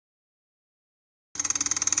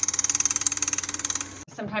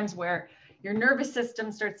sometimes where your nervous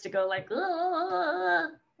system starts to go like,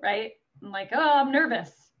 right? I'm like, oh, I'm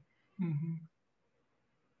nervous. Mm-hmm.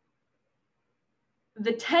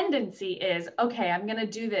 The tendency is, okay, I'm going to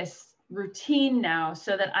do this routine now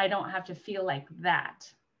so that I don't have to feel like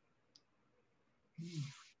that.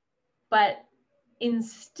 But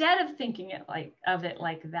instead of thinking of it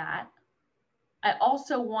like that, I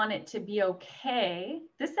also want it to be okay.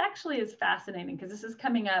 This actually is fascinating because this is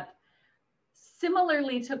coming up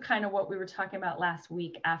similarly to kind of what we were talking about last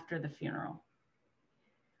week after the funeral,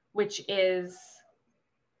 which is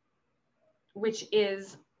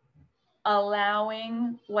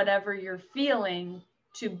allowing whatever you're feeling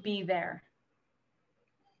to be there.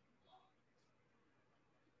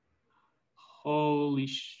 Holy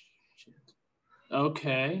shit.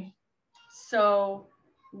 Okay. So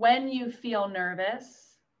when you feel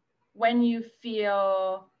nervous, when you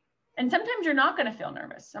feel, and sometimes you're not going to feel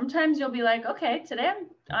nervous. Sometimes you'll be like, okay, today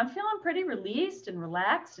I'm feeling pretty released and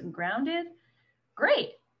relaxed and grounded.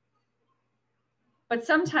 Great. But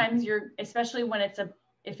sometimes you're, especially when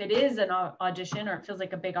if it is an audition or it feels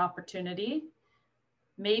like a big opportunity,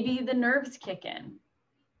 maybe the nerves kick in.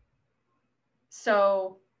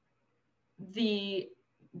 So the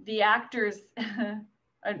actors,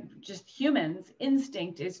 just humans'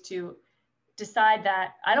 instinct is to decide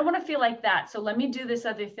that I don't want to feel like that. So let me do this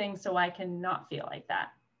other thing so I can not feel like that.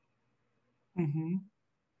 Mm-hmm.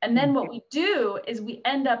 And then what we do is we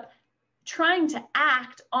end up trying to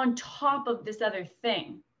act on top of this other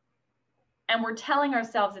thing. And we're telling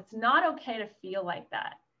ourselves it's not okay to feel like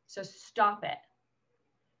that. So stop it.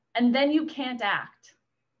 And then you can't act.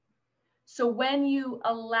 So when you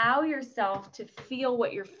allow yourself to feel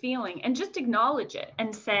what you're feeling and just acknowledge it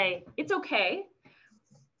and say, it's okay.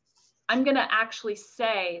 I'm going to actually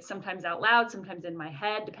say, sometimes out loud, sometimes in my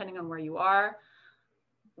head, depending on where you are,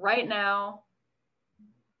 right now,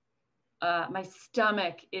 my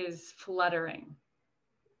stomach is fluttering.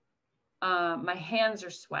 My hands are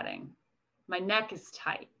sweating. My neck is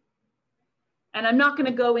tight. And I'm not going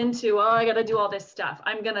to go into, oh, I got to do all this stuff.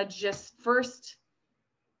 I'm going to just first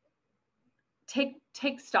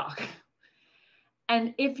take stock.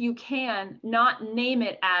 And if you can, not name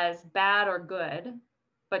it as bad or good,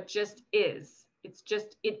 but just is.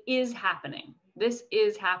 It is happening. This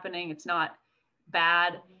is happening. It's not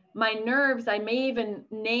bad. My nerves, I may even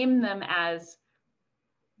name them as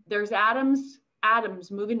there's atoms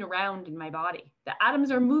moving around in my body. The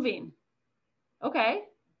atoms are moving. Okay,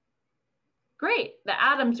 great. The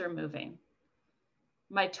atoms are moving.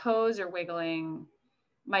 My toes are wiggling.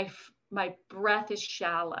 My breath is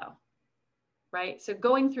shallow, right? So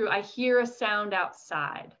going through, I hear a sound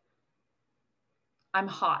outside. I'm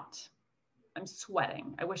hot. I'm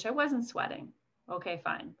sweating. I wish I wasn't sweating. Okay,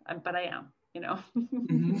 fine. But I am,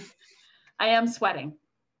 Mm-hmm. I am sweating.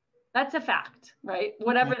 That's a fact, right?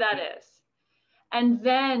 Whatever that is. And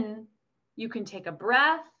then you can take a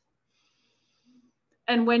breath.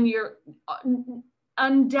 And when you're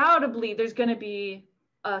undoubtedly, there's going to be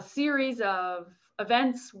a series of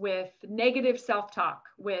events with negative self-talk,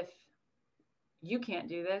 with you can't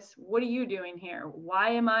do this. What are you doing here? Why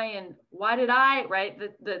did I, right?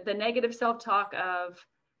 The negative self-talk of,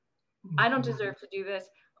 I don't deserve to do this.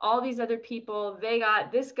 All these other people, they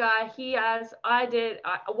got this guy, he has, I did,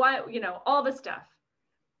 why, all the stuff.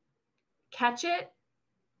 Catch it,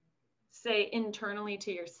 say internally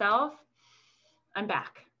to yourself, I'm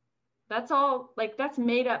back. That's all, like, that's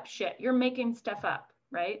made up shit. You're making stuff up,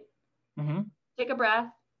 right? Mm-hmm. Take a breath,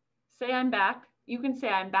 say I'm back. You can say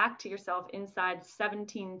I'm back to yourself inside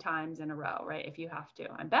 17 times in a row, right? If you have to.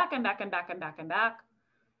 I'm back, I'm back, I'm back, I'm back, I'm back.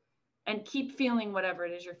 And keep feeling whatever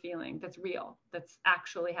it is you're feeling that's real, that's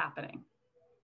actually happening.